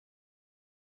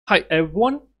Hi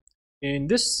everyone, in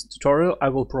this tutorial I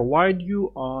will provide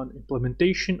you an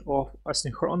implementation of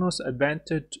Asynchronous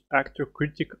Advantage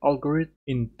Actor-Critic algorithm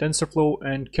in TensorFlow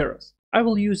and Keras. I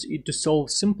will use it to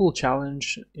solve simple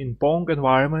challenge in Pong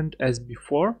environment as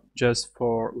before, just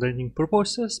for learning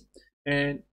purposes.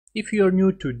 And if you are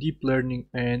new to deep learning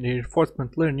and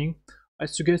reinforcement learning, I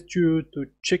suggest you to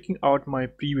checking out my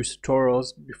previous tutorials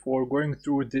before going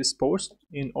through this post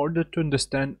in order to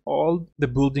understand all the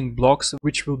building blocks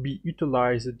which will be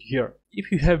utilized here.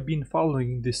 If you have been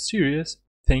following this series,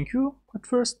 thank you at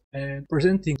first. And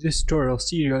presenting this tutorial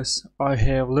series, I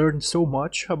have learned so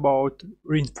much about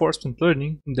reinforcement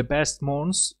learning in the past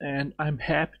months, and I'm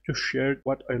happy to share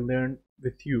what I learned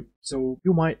with you. So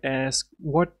you might ask,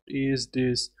 what is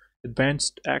this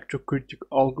advanced actor-critic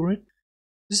algorithm?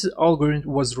 This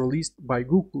algorithm was released by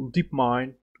Google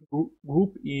DeepMind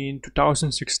group in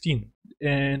 2016,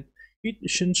 and it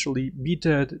essentially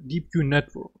beated DeepQ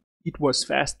network. It was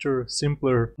faster,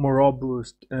 simpler, more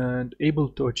robust, and able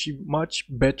to achieve much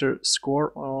better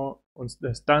score on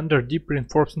the standard deep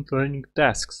reinforcement learning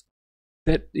tasks.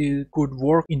 That it could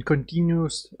work in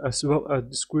continuous as well as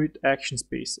discrete action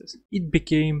spaces. It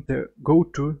became the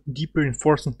go-to deep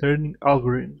reinforcement learning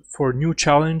algorithm for new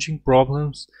challenging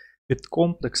problems with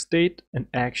complex state and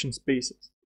action spaces.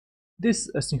 This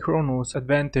asynchronous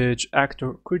advantage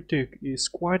actor-critic is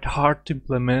quite hard to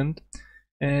implement,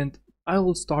 and I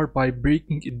will start by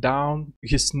breaking it down,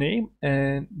 his name,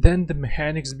 and then the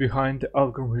mechanics behind the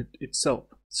algorithm itself.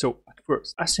 So at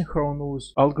first,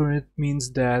 asynchronous algorithm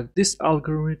means that this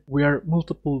algorithm where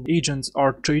multiple agents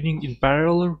are training in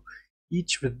parallel,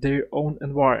 each with their own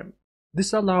environment.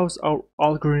 This allows our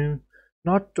algorithm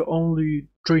not to only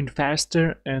train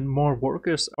faster and more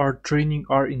workers are training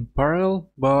are in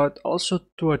parallel, but also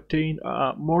to attain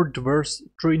a more diverse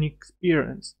training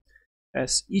experience,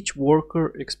 as each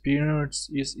worker experience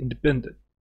is independent.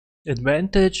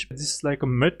 Advantage, this is like a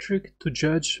metric to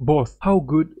judge both how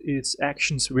good its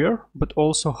actions were, but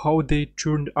also how they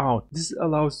turned out. This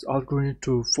allows the algorithm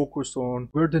to focus on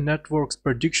where the network's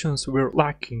predictions were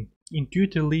lacking.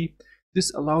 Intuitively,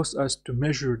 this allows us to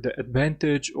measure the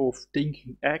advantage of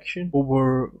taking action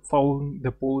over following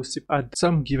the policy at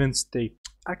some given state.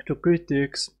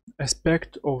 Actor-critic's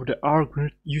aspect of the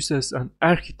algorithm uses an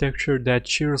architecture that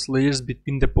shares layers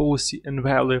between the policy and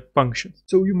value functions.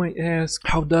 So you might ask,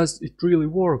 how does it really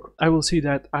work? I will say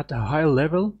that at a high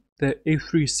level, the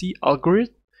A3C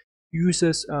algorithm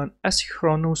uses an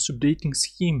asynchronous updating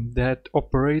scheme that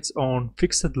operates on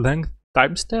fixed length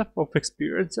time step of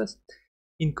experiences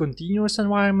in continuous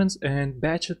environments and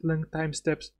batched length time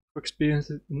steps for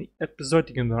experiences in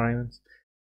episodic environments.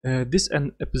 This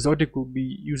and episodic will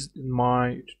be used in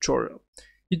my tutorial.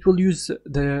 It will use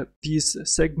this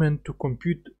segment to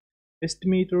compute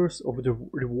estimators of the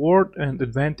reward and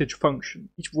advantage function.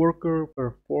 Each worker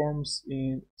performs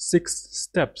in 6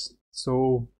 steps.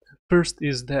 So first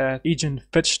is that agent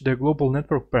fetch the global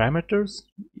network parameters.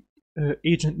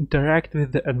 Agent interact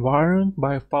with the environment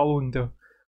by following the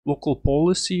local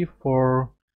policy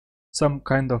for some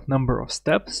kind of number of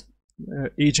steps.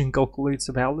 Agent calculates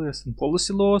values and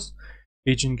policy laws.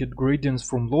 Agent get gradients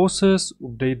from losses,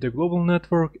 update the global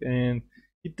network, and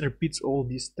it repeats all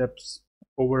these steps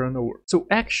over and over. So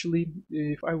actually,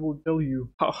 if I will tell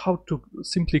you how to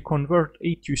simply convert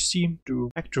A3C to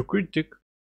actor-critic,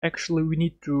 actually we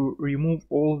need to remove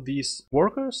all these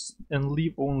workers and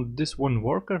leave only this one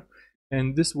worker.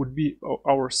 And this would be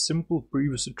our simple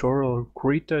previous tutorial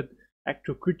created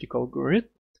actor-critic algorithm.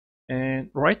 And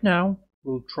right now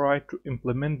we'll try to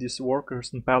implement these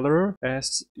workers in parallel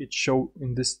as it shown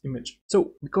in this image.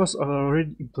 So because I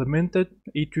already implemented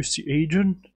A3C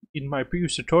agent in my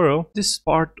previous tutorial, this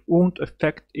part won't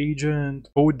affect agent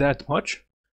code that much.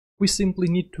 We simply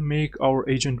need to make our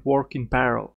agent work in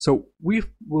parallel. So we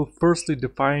will firstly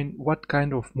define what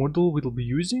kind of model we'll be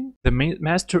using. The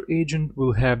master agent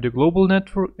will have the global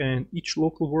network, and each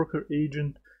local worker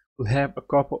agent will have a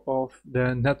copy of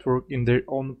the network in their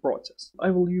own process.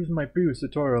 I will use my previous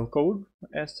tutorial code.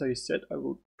 As I said, I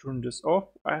will turn this off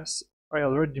as I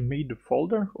already made the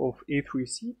folder of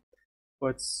A3C,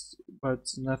 but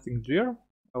nothing there.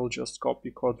 I will just copy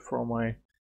code from my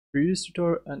previous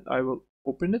tutorial and I will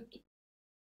open it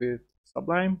with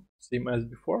Sublime, same as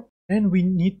before. And we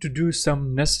need to do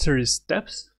some necessary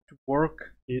steps to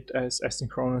work it as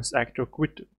asynchronous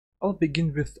actor-critic. I'll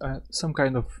begin with some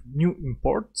kind of new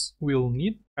imports we'll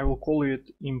need. I will call it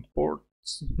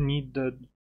imports needed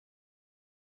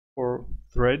for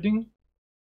threading,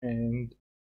 and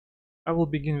I will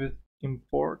begin with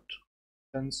import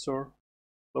Tensorflow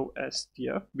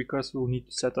STF because we'll need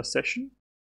to set a session.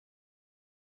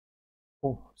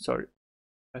 Oh, sorry.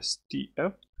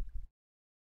 stf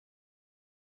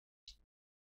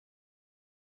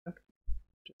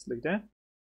just like that,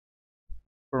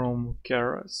 from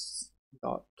Keras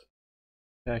dot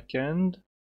backend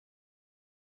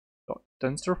dot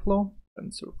TensorFlow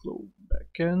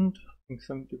backend,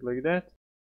 something like that.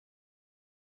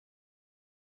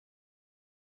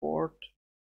 Import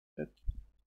that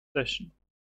session.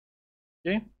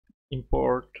 Okay,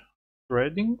 import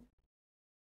threading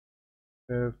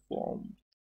from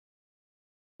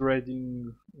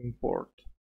threading import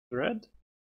thread,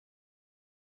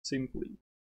 simply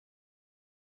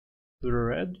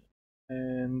thread,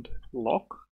 and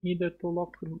lock needed to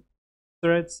lock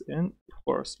threads, and of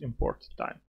course import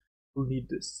time. We'll need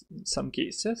this in some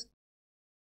cases.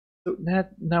 So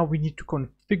now we need to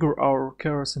configure our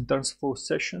Keras and TensorFlow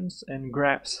sessions and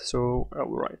graphs. So I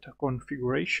will write a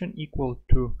configuration equal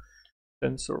to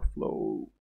TensorFlow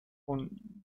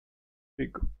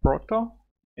config proto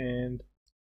and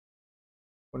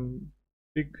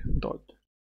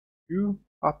config.view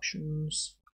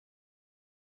options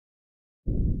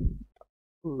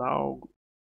allow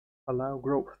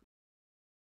growth.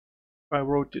 If I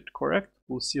wrote it correct,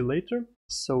 we'll see later.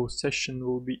 So session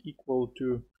will be equal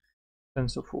to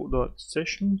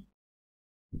TensorFlow.session,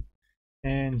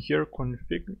 and here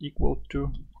config equal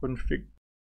to config.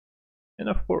 And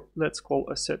of course, let's call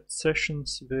a set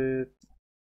sessions with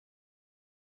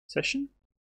session.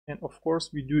 And of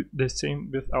course, we do the same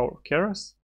with our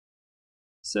Keras.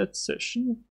 Set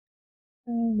session,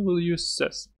 and we'll use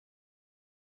ses.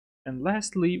 And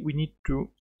lastly, we need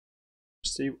to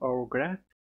save our graph.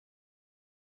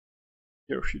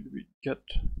 Here should we get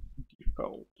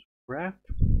default graph.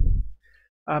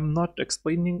 I'm not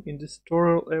explaining in this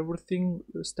tutorial everything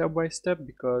step by step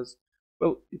because,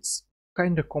 well, it's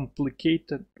kind of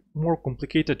complicated, more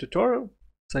complicated tutorial.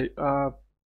 So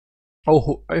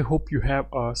I hope you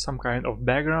have some kind of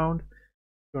background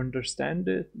to understand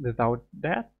it without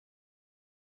that.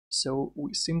 So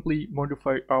we simply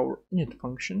modify our init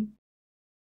function.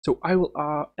 So I will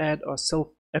add a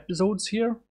self episodes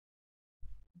here.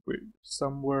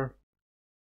 Somewhere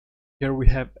here we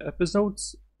have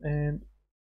episodes, and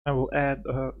I will add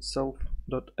a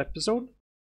self.episode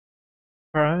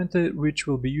parameter which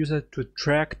will be used to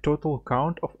track total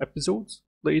count of episodes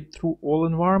played through all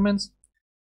environments.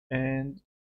 And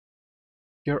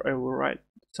here I will write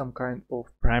some kind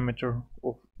of parameter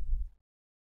of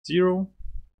 0,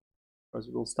 because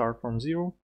we'll start from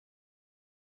 0.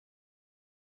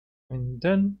 And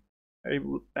then I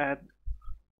will add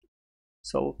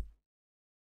self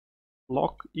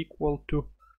lock equal to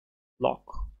lock.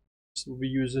 This will be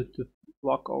used to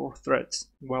lock our threads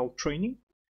while training.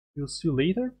 You'll see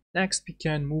later. Next, we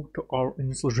can move to our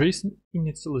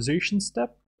initialization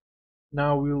step.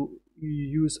 Now we'll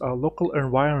use a local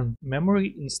environment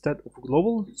memory instead of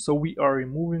global. So we are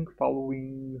removing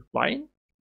following line.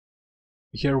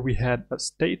 Here we had a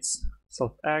states,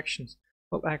 self actions.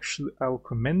 Well, actually, I'll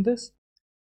comment this.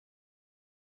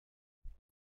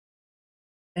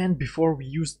 And before we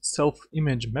used self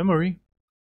image memory,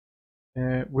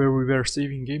 where we were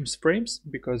saving games frames,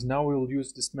 because now we'll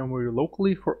use this memory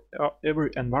locally for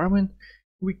every environment.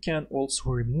 We can also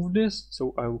remove this,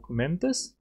 so I will comment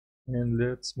this, and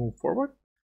let's move forward.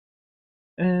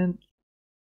 And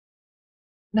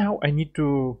now I need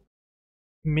to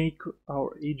make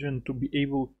our agent to be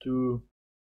able to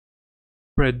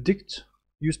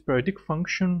use predict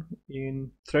function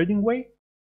in threading way.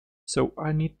 So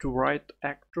I need to write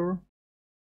actor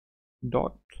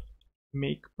dot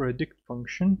make predict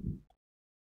function,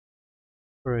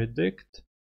 predict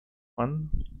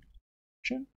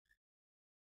function,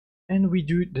 and we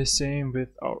do the same with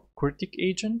our critic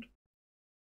agent.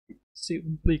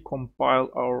 Simply compile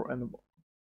our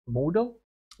model,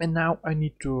 and now I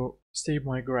need to save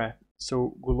my graph.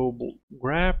 So global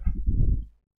graph,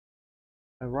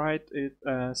 I write it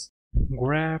as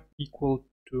graph equal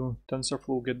to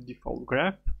TensorFlow get default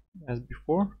graph as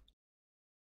before.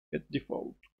 Get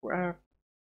default graph.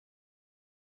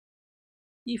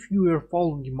 If you were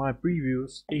following my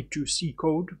previous A3C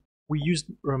code, we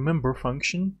used remember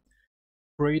function,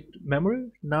 create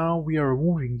memory. Now we are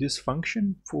removing this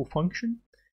function, full function.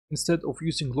 Instead of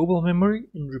using global memory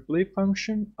in replay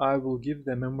function, I will give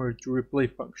the memory to replay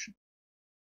function.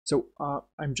 So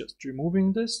I'm just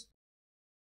removing this,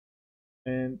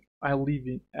 and I'll leave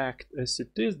it act as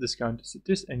it is, discount as it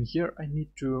is, and here I need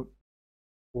to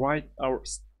write our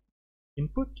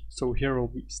input. So here will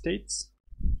be states,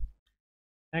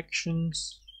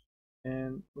 actions,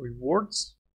 and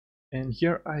rewards. And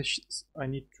here I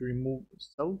need to remove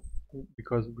self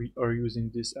because we are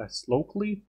using this as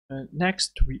locally,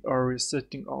 Next, we are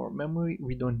resetting our memory.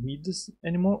 We don't need this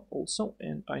anymore also,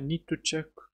 and I need to check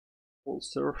all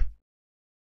self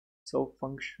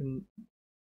function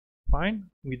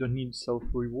fine. We don't need self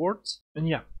rewards, and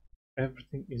yeah,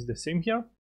 everything is the same here.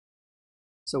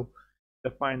 So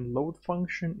the find load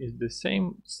function is the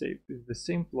same, save is the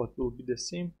same, plot will be the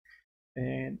same,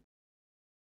 and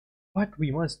what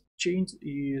we must change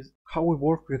is how we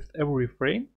work with every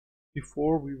frame.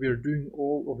 Before we were doing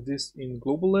all of this in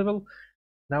global level.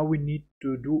 Now we need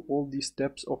to do all these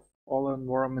steps of all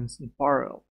environments in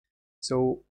parallel.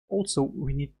 So also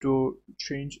we need to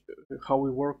change how we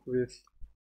work with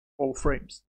all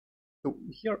frames. So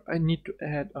here I need to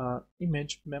add an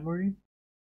image memory.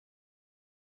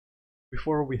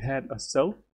 Before we had a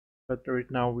self, but right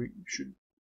now we should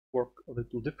work a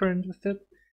little different with it.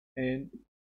 And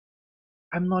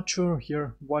I'm not sure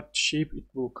here what shape it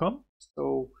will come.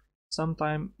 So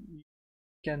sometime it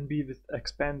can be with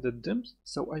expanded dims.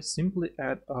 So I simply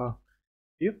add a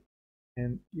if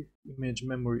and if image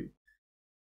memory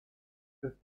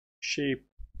the shape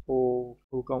of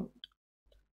will come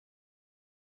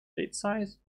state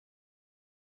size,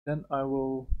 then I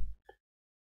will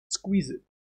squeeze it.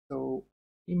 So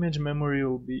image memory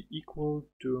will be equal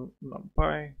to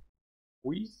numpy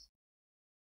width,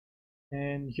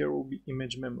 and here will be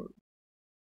image memory.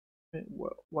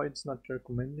 Well, why it's not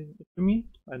recommending it to me,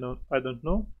 I don't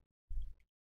know.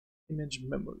 Image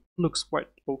memory looks quite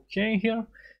okay here,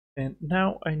 and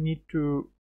now I need to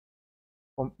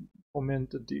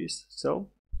comment this self.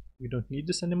 We don't need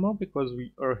this anymore because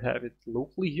we have it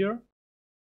locally here,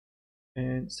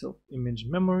 and self image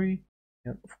memory,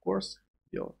 and of course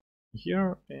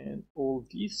here and all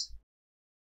these.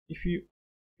 If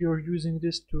you're using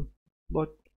this to plot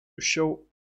to show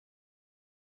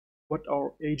what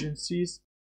our agency is,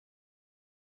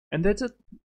 and that's it.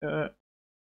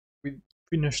 We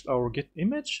finished our get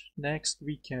image. Next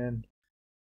we can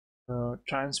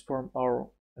transform our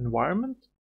environment,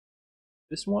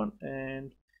 this one,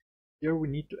 and here we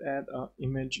need to add an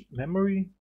image memory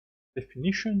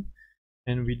definition,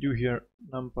 and we do here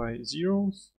numpy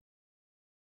zeros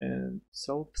and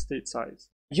self state size.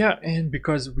 Yeah, and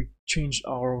because we changed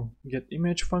our get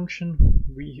image function,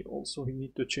 we also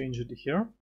need to change it here.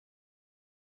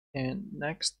 And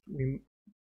next we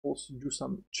also do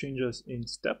some changes in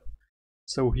step.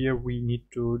 So here we need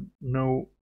to know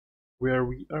where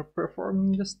we are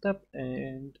performing the step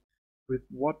and with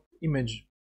what image.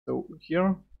 So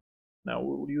here now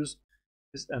we'll use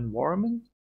this environment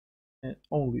and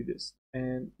only this,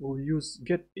 and we'll use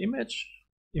get image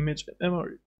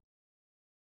memory,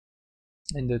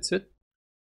 and that's it.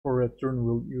 For return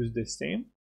we'll use the same.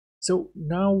 So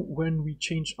now when we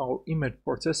change our image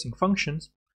processing functions,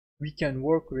 we can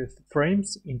work with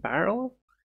frames in parallel.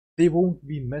 They won't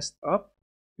be messed up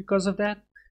because of that.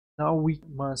 Now we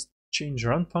must change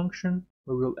run function.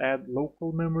 We will add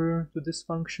local memory to this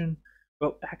function.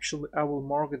 Well, actually I will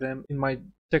mark them in my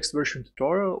text version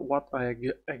tutorial what I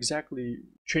exactly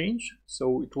change,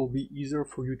 so it will be easier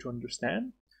for you to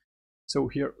understand. So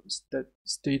here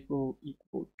state will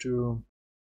equal to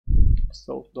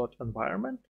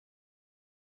self.environment,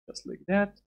 just like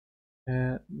that.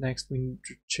 Next we need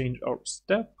to change our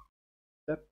step,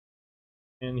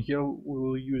 and here we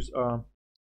will use a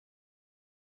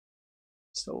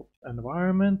self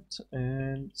environment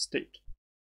and state.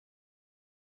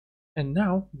 And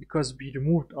now, because we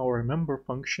removed our remember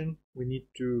function, we need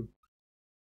to,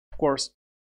 of course,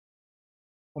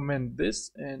 comment this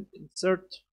and insert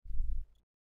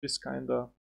this kind of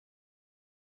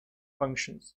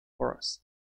functions for us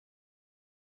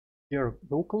here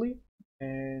locally.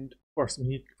 And of course we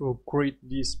need to create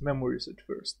these memories at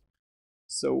first.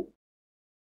 So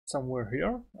somewhere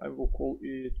here I will call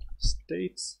it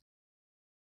states,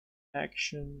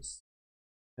 actions,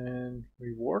 and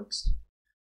rewards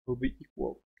will be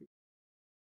equal to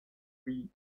 3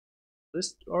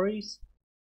 list arrays,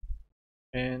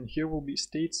 and here will be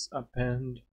states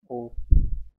append of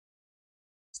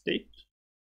state.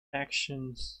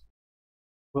 Actions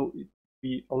will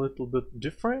be a little bit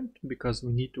different because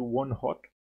we need to one hot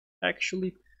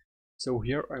actually. So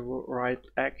here I will write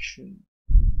action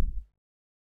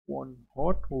one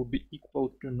hot will be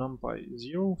equal to numpy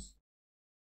zeros,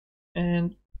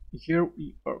 and here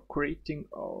we are creating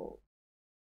our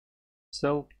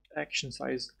self action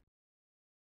size.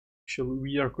 Actually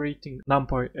we are creating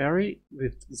numpy array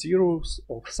with zeros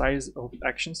of size of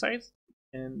action size,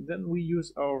 and then we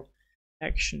use our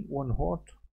action one hot.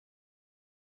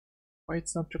 Why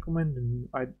it's not recommended,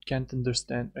 I can't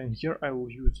understand. And here I will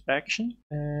use action,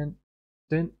 and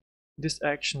then this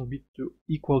action will be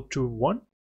equal to 1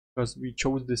 because we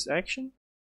chose this action,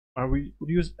 We would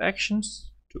use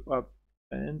actions to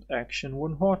append action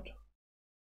one hot.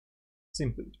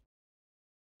 Simply.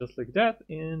 Just like that.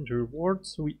 And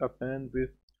rewards we append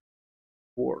with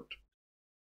word.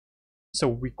 So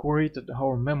we created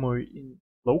our memory in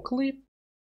locally.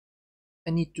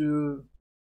 I need to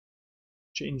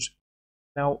change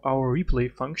now our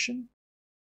replay function,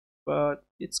 but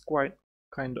it's quite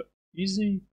kind of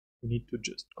easy. We need to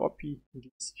just copy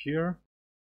this here,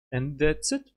 and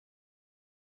that's it.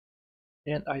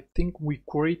 And I think we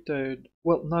created,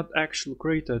 well, not actually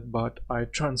created, but I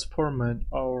transformed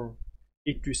our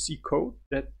A3C code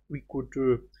that we could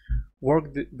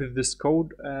work with this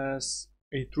code as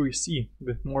A3C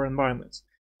with more environments.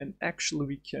 And actually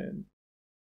we can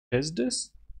test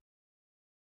this.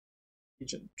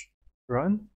 Agent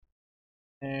run,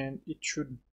 and it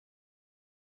should,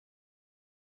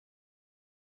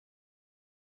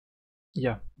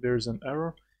 yeah, there's an error.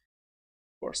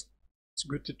 Of course, it's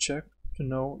good to check to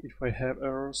know if I have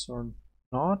errors or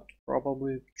not.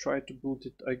 Probably try to boot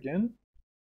it again.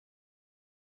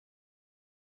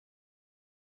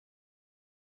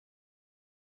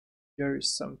 There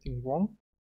is something wrong.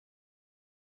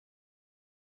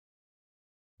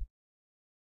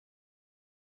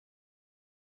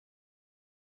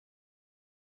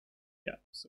 Yeah,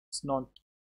 so it's not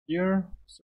here.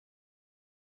 So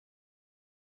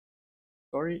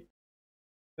sorry.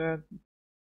 That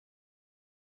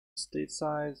state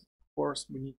size. Of course,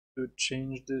 we need to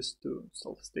change this to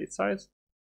self state size.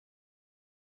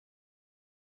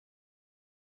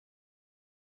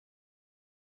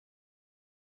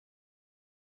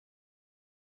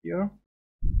 Here,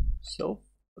 self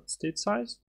state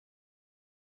size.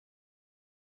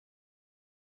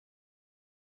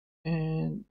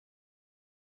 And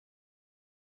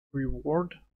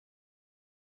reward.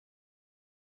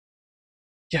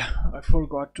 Yeah, I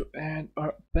forgot to add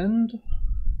append.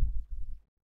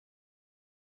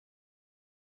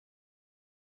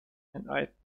 And I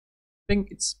think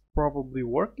it's probably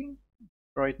working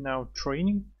right now,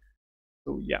 training.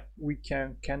 So yeah, we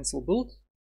can cancel build,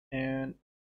 and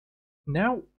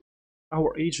now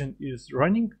our agent is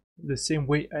running the same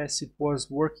way as it was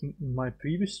working in my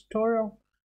previous tutorial.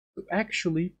 So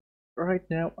actually right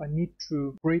now I need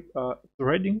to create a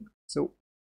threading, so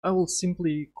I will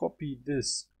simply copy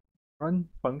this run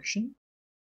function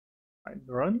and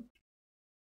run,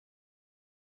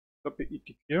 copy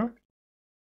it here,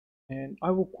 and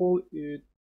I will call it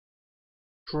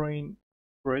train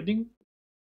threading.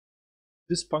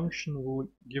 This function will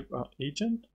give an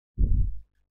agent,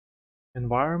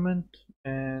 environment,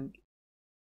 and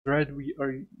thread we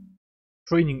are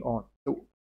training on. So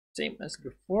same as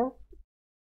before.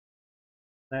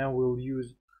 Now we'll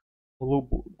use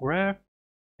global graph,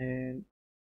 and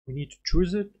we need to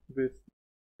choose it with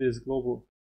this global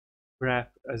graph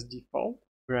as default,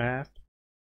 graph,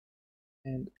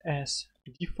 and as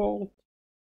default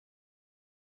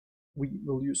we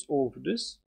will use all of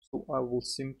this. So I will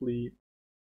simply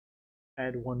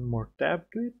add one more tab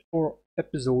to it for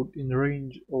episode in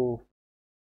range of,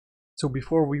 so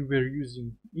before we were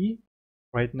using E,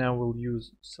 right now we'll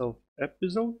use self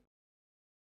episode.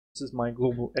 This is my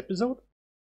global episode,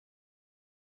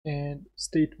 and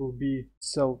state will be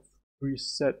self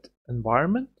reset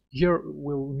environment. Here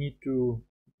we'll need to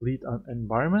delete an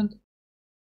environment,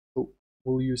 so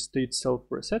we'll use state self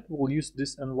reset. We'll use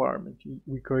this environment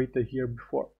we created here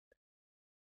before.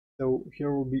 So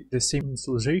here will be the same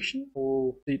initialization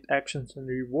for state actions and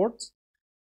rewards.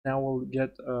 Now we'll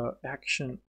get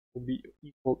action will be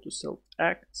equal to self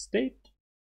act state,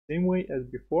 same way as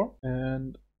before.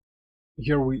 And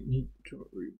here we need to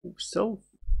remove self,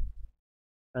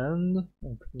 and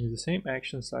the same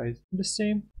action size, the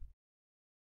same.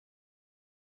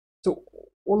 So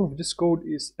all of this code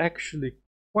is actually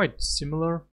quite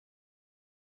similar,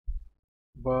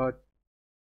 but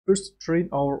first train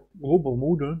our global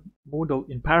model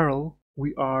in parallel.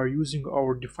 We are using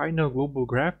our definer global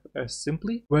graph as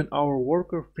simply when our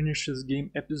worker finishes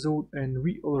game episode and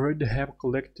we already have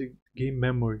collected game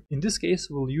memory. In this case,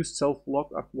 we'll use self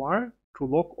lock acquire to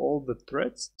lock all the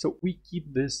threads. So we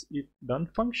keep this if done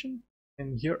function,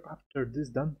 and here after this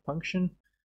done function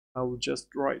I will just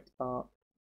write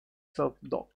self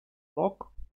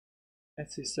lock,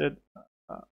 as I said,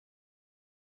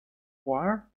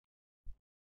 acquire,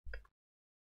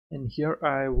 and here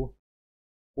I will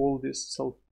call this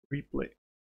self replay.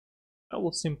 I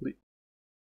will simply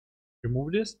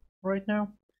remove this right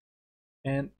now,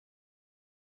 and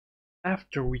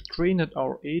after we trained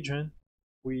our agent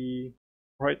we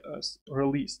write as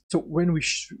release. So when we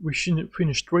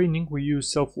finish training, we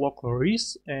use self lock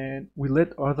release and we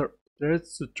let other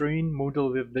threads to train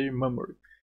model with their memory.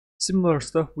 Similar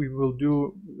stuff we will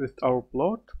do with our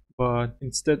plot, but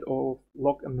instead of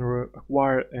lock and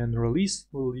acquire and release,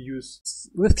 we'll use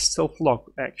with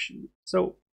self-lock actually.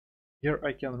 So here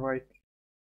I can write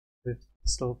with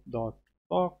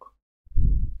self.lock.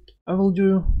 I will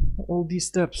do all these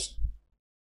steps.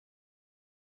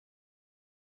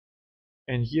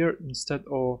 And here instead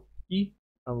of E,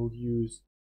 I will use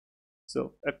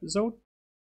self episode.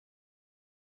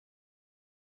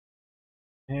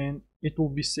 And it will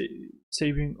be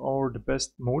saving our the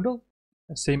best model,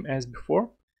 same as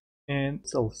before. And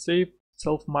self-save,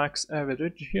 self-max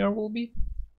average here will be.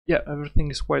 Yeah, everything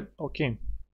is quite okay.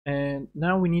 And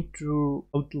now we need to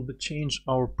a little bit change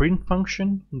our print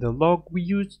function, the log we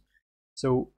use.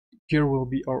 So here will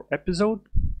be our episode.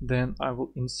 Then I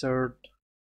will insert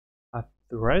a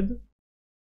thread,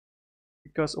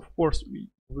 because of course we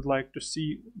would like to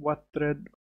see what thread,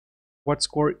 what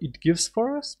score it gives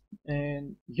for us.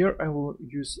 And here I will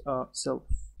use a self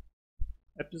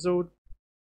episode,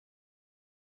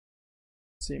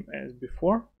 same as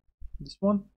before. This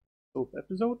one, self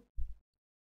episode.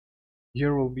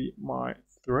 Here will be my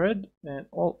thread, and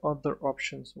all other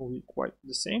options will be quite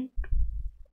the same.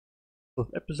 Self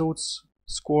episodes,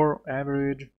 score,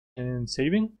 average, and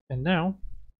saving. And now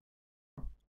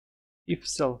if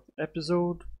self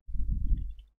episode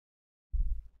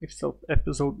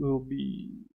will be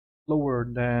lower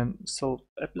than self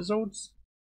episodes,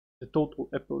 the total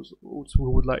episodes we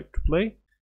would like to play,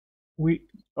 we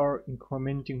are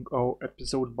incrementing our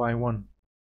episode by 1.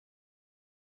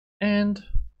 And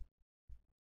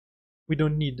we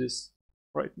don't need this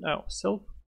right now. Self,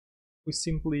 we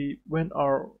simply, when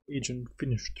our agent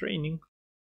finishes training,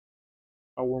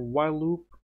 our while loop,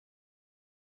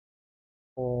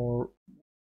 or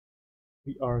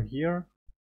we are here,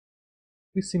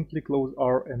 we simply close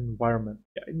our environment.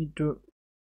 Yeah, I need to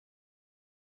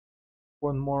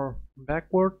one more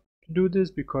backward to do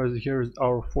this, because here is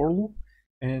our for loop,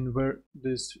 and where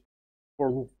this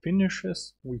for loop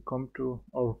finishes, we come to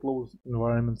our close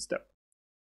environment step.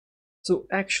 So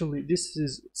actually this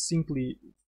is simply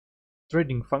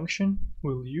threading function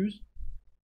we'll use,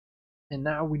 and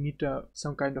now we need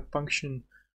some kind of function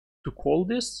to call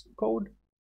this code.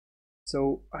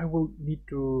 So I will need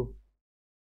to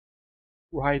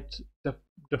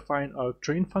define our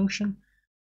train function.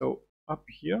 So up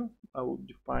here I will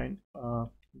define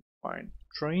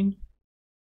train,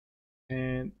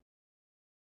 and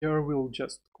here we'll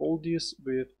just call this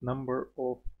with number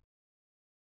of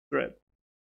thread.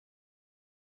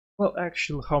 Well,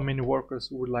 actually how many workers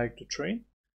would like to train,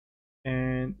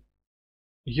 and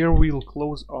here we'll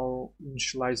close our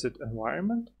initialized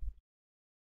environment,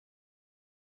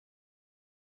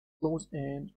 close,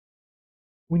 and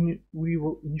we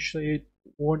will initiate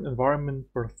one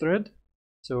environment per thread.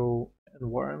 So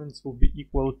environments will be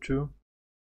equal to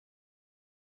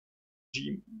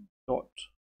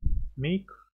g.make,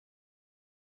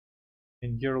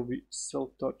 and here will be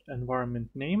self.environment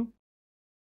name,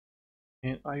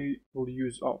 and I will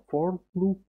use a for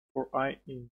loop for I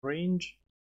in range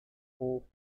of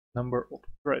number of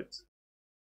threads.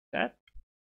 That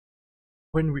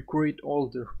when we create all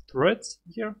the threads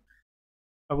here,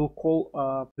 I will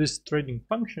call this threading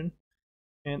function,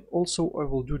 and also I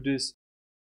will do this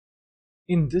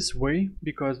in this way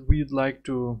because we'd like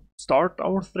to start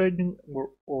our threading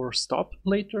or stop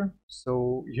later.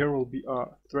 So here will be a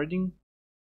threading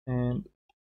and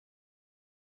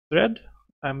thread.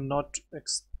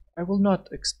 I will not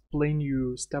explain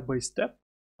you step by step,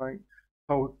 right,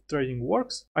 how threading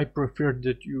works. I prefer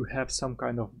that you have some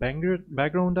kind of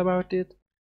background about it.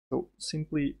 So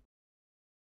simply,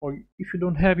 or if you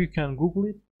don't have, you can Google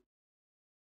it.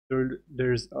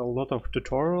 There's a lot of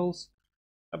tutorials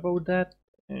about that.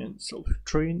 And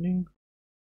self-training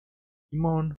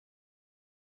daemon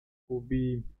will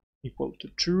be equal to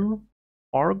true.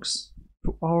 Args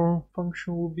to our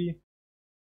function will be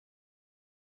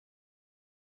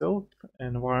self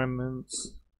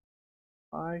environments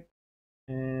I,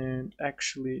 and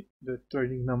actually the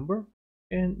threading number,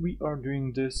 and we are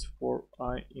doing this for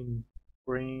I in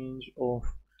range of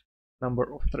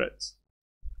number of threads,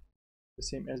 the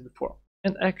same as before.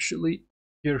 And actually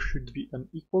here should be an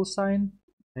equal sign,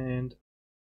 and you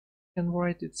can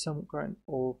write it some kind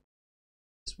of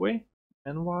this way,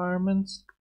 environments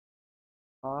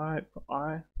I.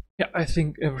 Yeah, I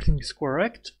think everything is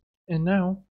correct. And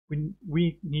now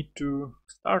we need to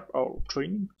start our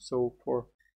training. So for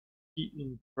key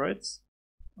in threads,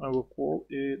 I will call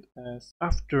it as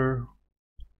after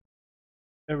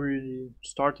every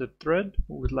started thread,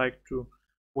 we would like to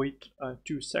wait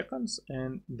 2 seconds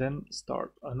and then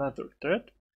start another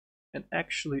thread. And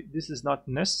actually this is not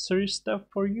necessary stuff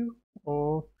for you,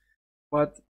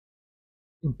 but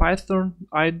in Python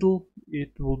idle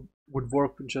it would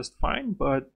work just fine,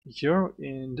 but here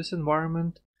in this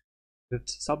environment with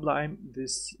Sublime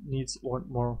this needs one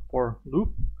more for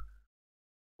loop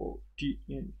for t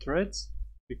in threads,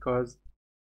 because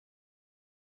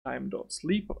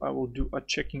time.sleep I will do a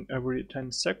checking every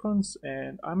 10 seconds,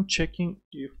 and I'm checking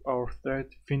if our thread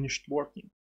finished working.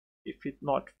 If it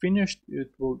not finished,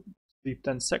 it will sleep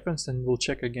 10 seconds and we'll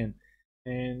check again,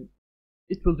 and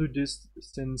it will do this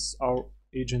since our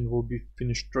agent will be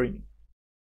finished training.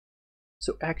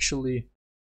 So actually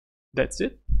that's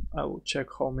it. I will check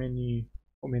how many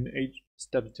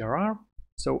steps there are.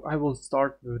 So I will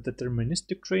start with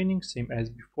deterministic training, same as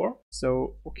before.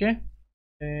 So okay,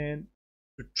 and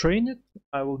to train it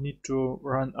I will need to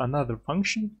run another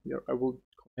function. Here I will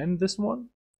command this one,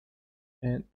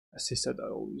 and as I said I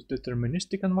will use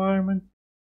deterministic environment,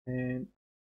 and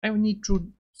I will need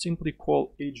to simply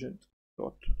call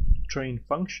agent.train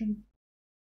function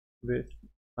with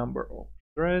number of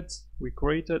threads we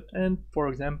created, and for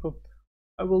example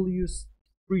I will use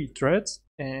 3 threads,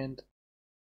 and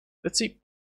let's see if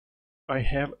I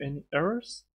have any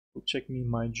errors. We'll check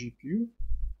my GPU.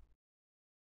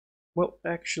 Well,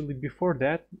 actually before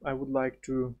that I would like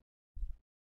to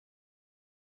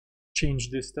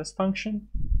change this test function,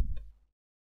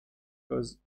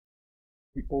 because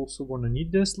we also want to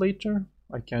need this later.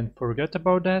 I can't forget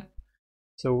about that.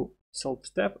 So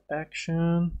self-step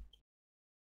action,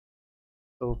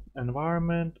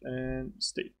 self-environment, and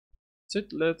state. That's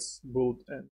it. Let's build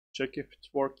and check if it's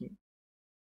working.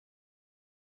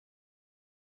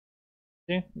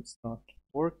 Okay, it's not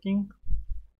working.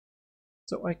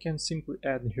 So I can simply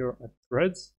add here a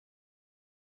threads,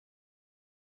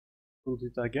 build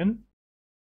it again.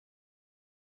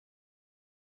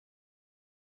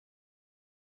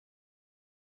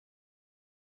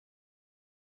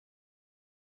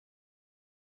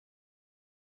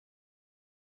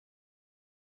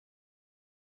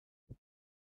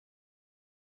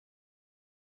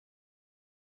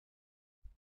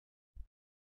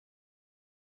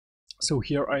 So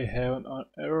here I have an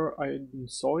error, I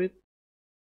didn't saw it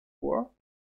before.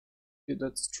 Okay,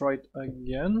 let's try it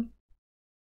again.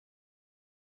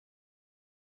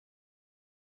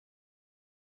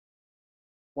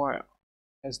 Acquire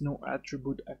has no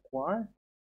attribute acquire,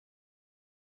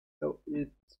 so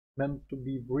it's meant to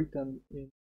be written in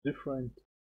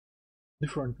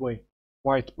different way.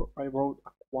 White, I wrote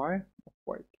acquire,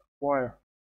 acquire.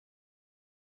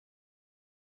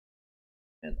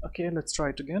 And okay, let's try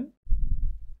it again.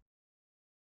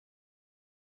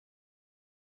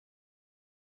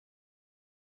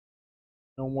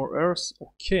 No more errors.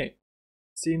 Okay,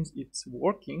 seems it's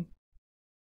working.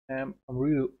 I'm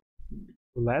really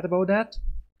glad about that.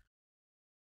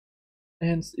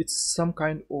 And it's some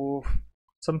kind of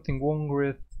something wrong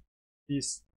with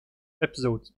this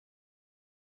episode.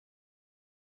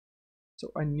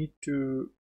 So I need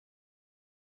to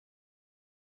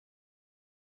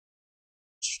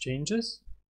change this.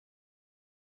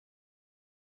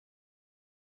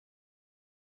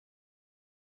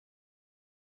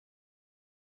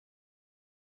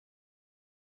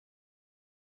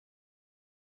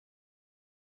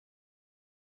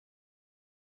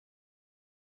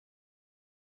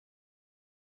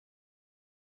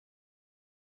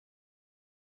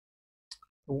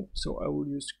 So I will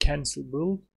use cancel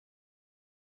build,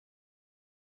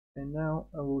 and now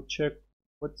I will check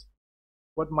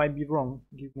what might be wrong.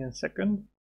 Give me a second.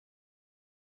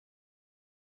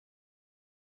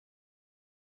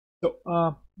 So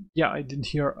yeah, I did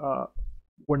here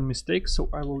one mistake, so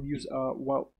I will use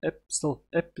while self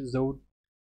episode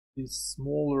is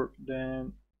smaller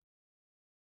than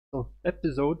self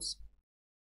episodes,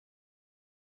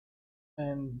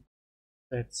 and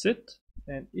that's it,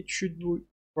 and it should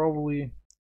probably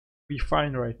be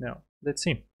fine right now. Let's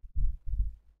see.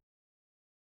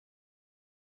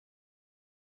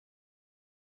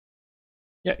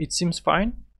 Yeah, it seems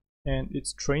fine, and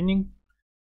it's training,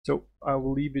 so I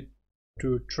will leave it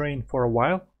to train for a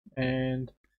while, and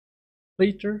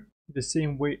later, the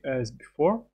same way as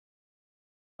before,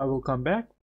 I will come back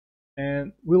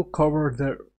and we'll cover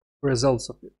the results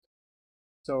of it.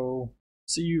 So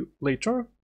see you later.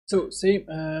 So same,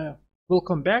 we'll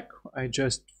come back. I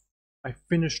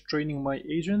finished training my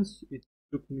agents. It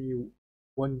took me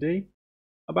 1 day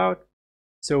about.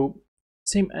 So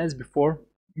same as before,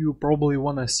 you probably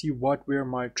want to see what were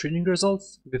my training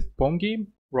results with Pong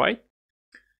game, right?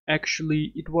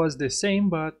 Actually, it was the same,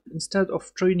 but instead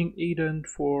of training agent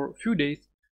for a few days,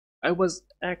 I was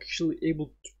actually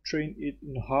able to train it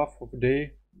in half of a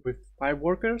day with 5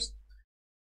 workers.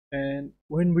 And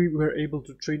when we were able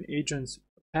to train agents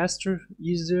faster,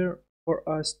 easier for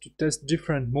us to test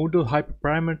different model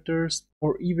hyperparameters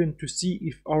or even to see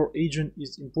if our agent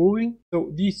is improving.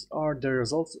 So these are the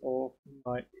results of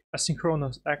my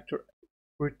asynchronous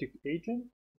actor-critic agent.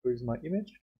 Here is my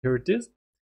image. Here it is.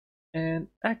 And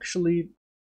actually,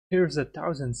 here's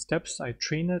 1,000 steps I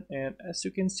trained it, and as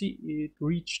you can see, it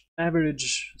reached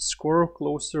average score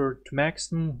closer to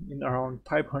maximum in around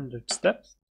 500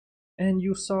 steps. And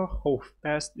you saw how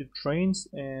fast it trains,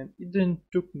 and it didn't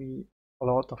took me a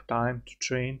lot of time to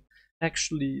train.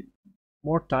 Actually,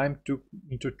 more time took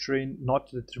me to train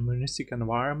not the deterministic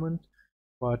environment,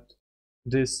 but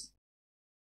this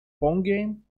Pong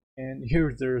game. And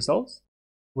here's the results,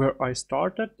 where I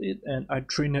started it and I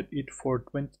trained it for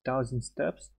 20,000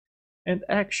 steps. And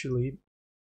actually,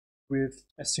 with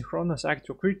Asynchronous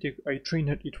Actor-Critic, I trained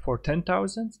it for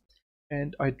 10,000,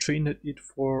 and I trained it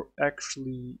for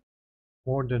actually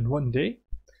more than 1 day.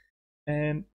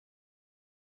 And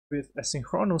with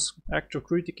Asynchronous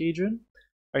Actor-Critic agent,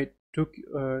 I took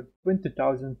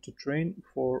 20,000 to train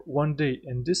for 1 day,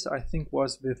 and this I think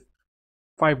was with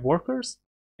 5 workers.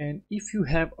 And if you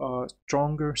have a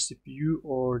stronger CPU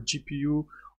or GPU,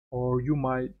 or you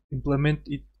might implement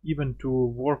it even to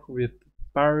work with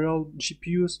parallel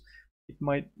GPUs, it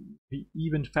might be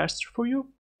even faster for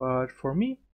you. But for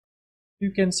me,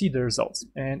 you can see the results,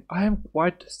 and I am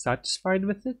quite satisfied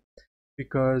with it,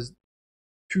 because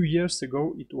 2 years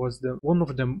ago it was one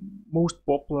of the most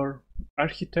popular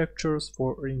architectures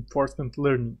for reinforcement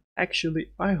learning.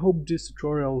 Actually, I hope this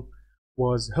tutorial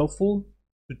was helpful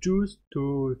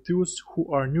to those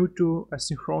who are new to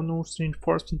asynchronous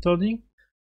reinforcement learning,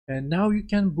 and now you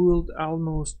can build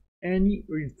almost any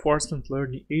reinforcement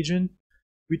learning agent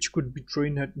which could be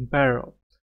trained in parallel.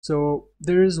 So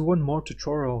there is one more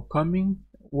tutorial coming,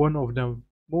 one of the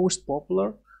most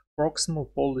popular proximal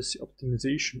policy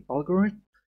optimization algorithm,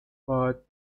 but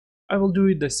I will do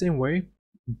it the same way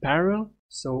in parallel.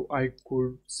 So I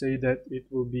could say that it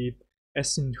will be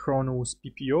asynchronous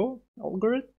PPO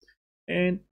algorithm,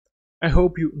 and I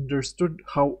hope you understood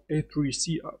how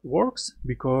A3C works,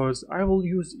 because I will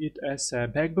use it as a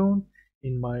backbone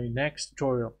in my next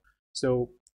tutorial.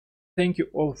 So thank you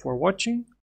all for watching.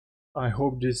 I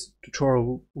hope this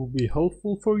tutorial will be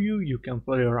helpful for you. You can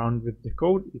play around with the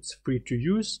code. It's free to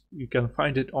use. You can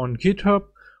find it on GitHub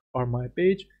or my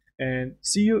page. And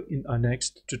see you in our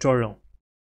next tutorial.